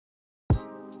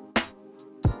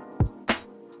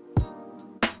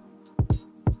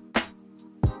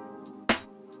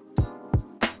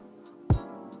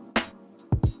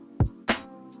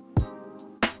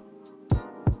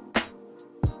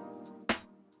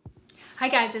Hi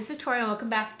guys, it's Victoria. Welcome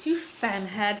back to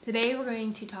FemmeHead. Today we're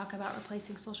going to talk about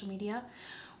replacing social media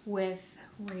with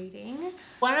reading.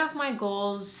 One of my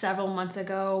goals several months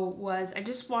ago was I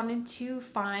just wanted to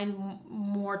find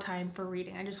more time for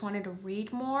reading. I just wanted to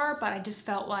read more, but I just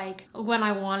felt like when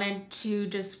I wanted to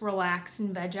just relax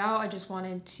and veg out, I just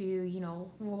wanted to,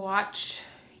 watch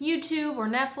YouTube or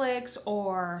Netflix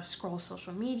or scroll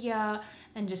social media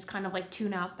and just kind of like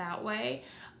tune out that way.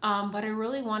 But I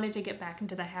really wanted to get back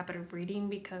into the habit of reading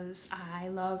because I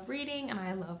love reading and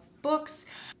I love books.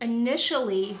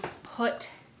 Initially put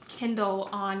Kindle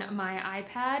on my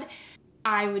iPad.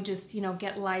 I would just,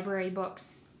 get library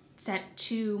books sent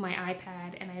to my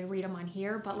iPad and I'd read them on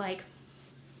here, but like,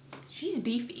 she's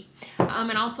beefy.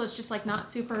 And also it's just like not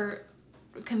super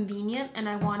convenient, and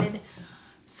I wanted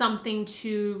something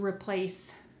to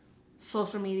replace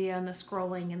social media and the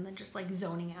scrolling and the just like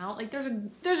zoning out. Like there's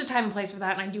a time and place for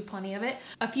that, and I do plenty of it.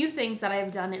 A few things that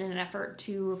I've done in an effort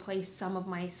to replace some of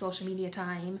my social media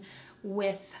time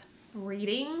with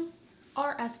reading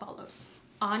are as follows.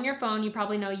 On your phone, you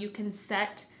probably know you can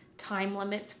set time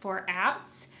limits for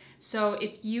apps. So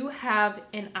if you have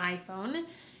an iPhone,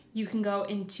 you can go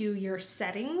into your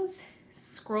settings,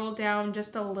 scroll down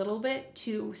just a little bit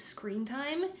to screen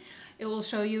time. It will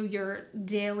show you your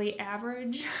daily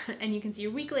average, and you can see your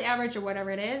weekly average or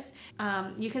whatever it is.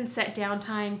 You can set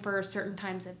downtime for certain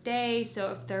times of day.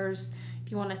 So if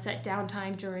you want to set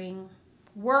downtime during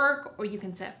work, or you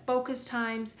can set focus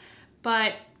times.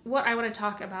 But what I want to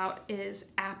talk about is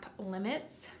app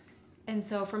limits. And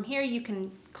so from here you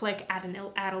can click add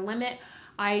a limit.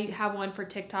 I have one for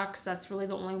TikTok because that's really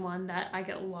the only one that I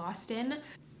get lost in.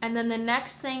 And then the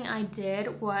next thing I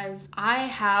did was I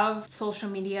have social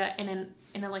media in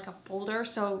a folder.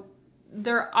 So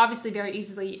they're obviously very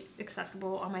easily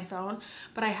accessible on my phone,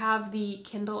 but I have the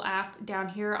Kindle app down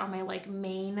here on my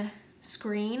main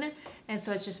screen. And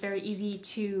so it's just very easy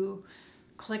to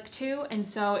click to. And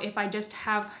so if I just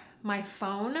have my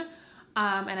phone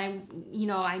and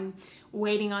I'm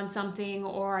waiting on something,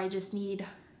 or I just need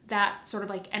that sort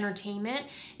of entertainment,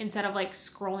 instead of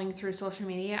scrolling through social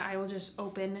media, I will just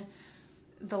open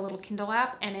the little Kindle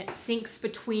app and it syncs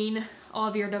between all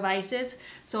of your devices,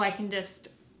 so I can just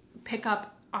pick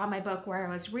up on my book where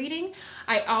I was reading.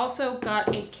 I also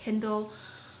got a Kindle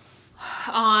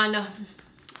on,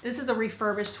 this is a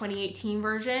refurbished 2018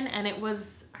 version, and I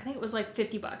think it was like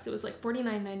 $50. It was like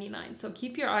 $49.99. So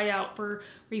keep your eye out for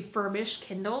refurbished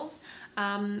Kindles.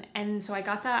 And so I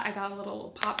got that. I got a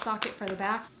little pop socket for the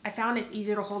back. I found it's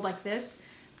easier to hold like this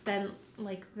than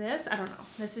like this. I don't know.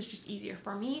 This is just easier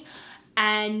for me.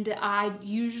 And I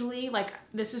usually,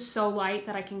 this is so light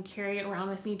that I can carry it around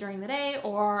with me during the day,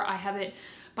 or I have it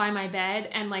by my bed.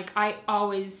 And I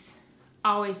always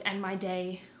end my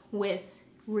day with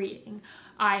reading.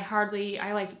 I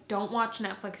don't watch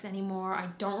Netflix anymore. I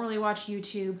don't really watch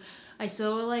YouTube. I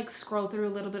still scroll through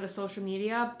a little bit of social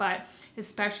media, but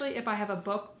especially if I have a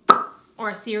book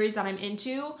or a series that I'm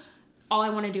into, all I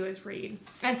want to do is read.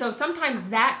 And so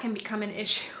sometimes that can become an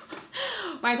issue.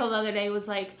 Michael the other day was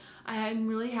like, I'm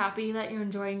really happy that you're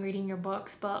enjoying reading your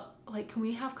books, but can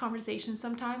we have conversations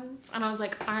sometimes? And I was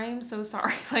like, I'm so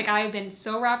sorry. I've been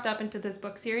so wrapped up into this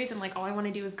book series, and all I want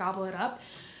to do is gobble it up.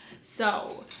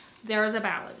 So there is a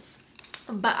balance.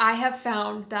 But I have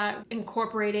found that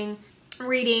incorporating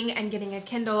reading and getting a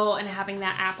Kindle and having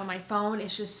that app on my phone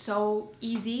is just so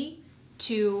easy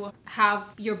to have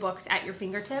your books at your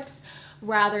fingertips,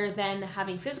 rather than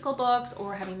having physical books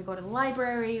or having to go to the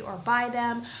library or buy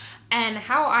them. And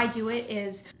how I do it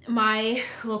is my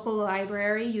local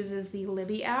library uses the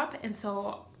Libby app, and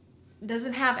so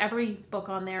doesn't have every book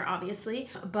on there, obviously,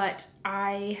 but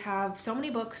I have so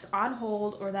many books on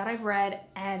hold or that I've read,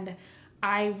 and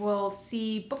I will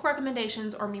see book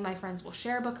recommendations, or me and my friends will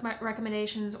share book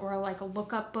recommendations, or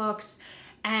look up books,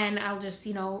 and I'll just,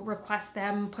 request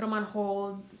them, put them on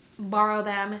hold, borrow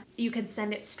them. You can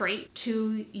send it straight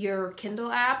to your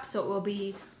Kindle app, so it will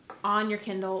be on your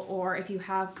Kindle, or if you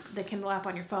have the Kindle app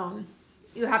on your phone,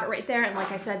 you have it right there. And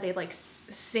like I said, they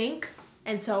sync.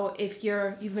 And so if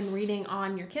you've been reading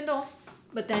on your Kindle,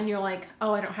 but then you're like,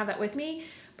 oh, I don't have that with me,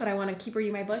 but I want to keep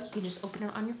reading my book, you can just open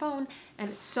it on your phone. And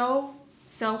it's so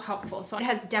helpful. So it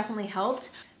has definitely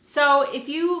helped. So if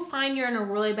you find you're in a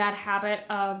really bad habit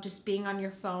of just being on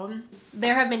your phone,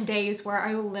 there have been days where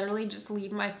I will literally just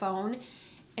leave my phone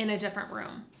in a different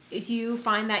room. If you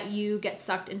find that you get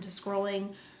sucked into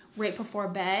scrolling right before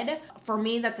bed, for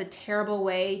me, that's a terrible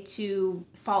way to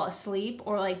fall asleep,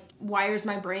 or wires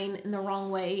my brain in the wrong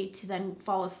way to then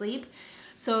fall asleep.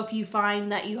 So if you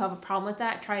find that you have a problem with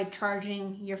that, try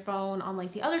charging your phone on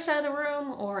the other side of the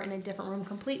room or in a different room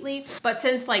completely. But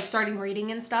since starting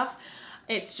reading and stuff,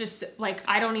 It's just like,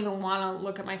 I don't even want to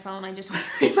look at my phone. I just want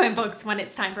to read my books when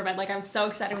it's time for bed. Like, I'm so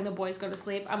excited when the boys go to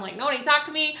sleep. I'm like, nobody talk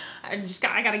to me. I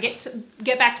gotta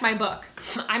get back to my book.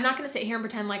 I'm not gonna sit here and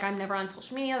pretend like I'm never on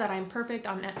social media, that I'm perfect,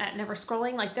 I'm at never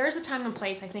scrolling. Like, there's a time and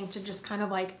place, I think, to just kind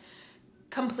of like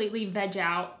completely veg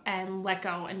out and let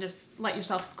go and just let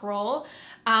yourself scroll.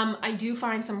 I do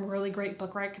find some really great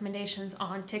book recommendations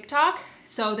on TikTok.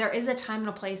 So there is a time and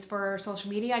a place for social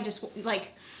media. I just like,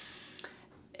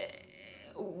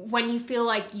 when you feel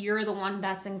like you're the one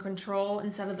that's in control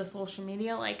instead of the social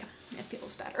media, like, it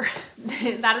feels better.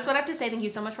 That is what I have to say. Thank you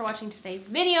so much for watching today's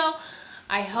video.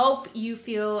 I hope you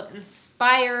feel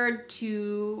inspired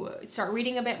to start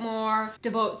reading a bit more,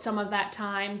 devote some of that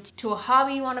time to a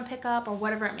hobby you want to pick up or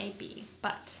whatever it may be.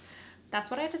 But that's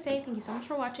what I have to say. Thank you so much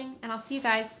for watching, and I'll see you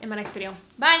guys in my next video.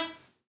 Bye!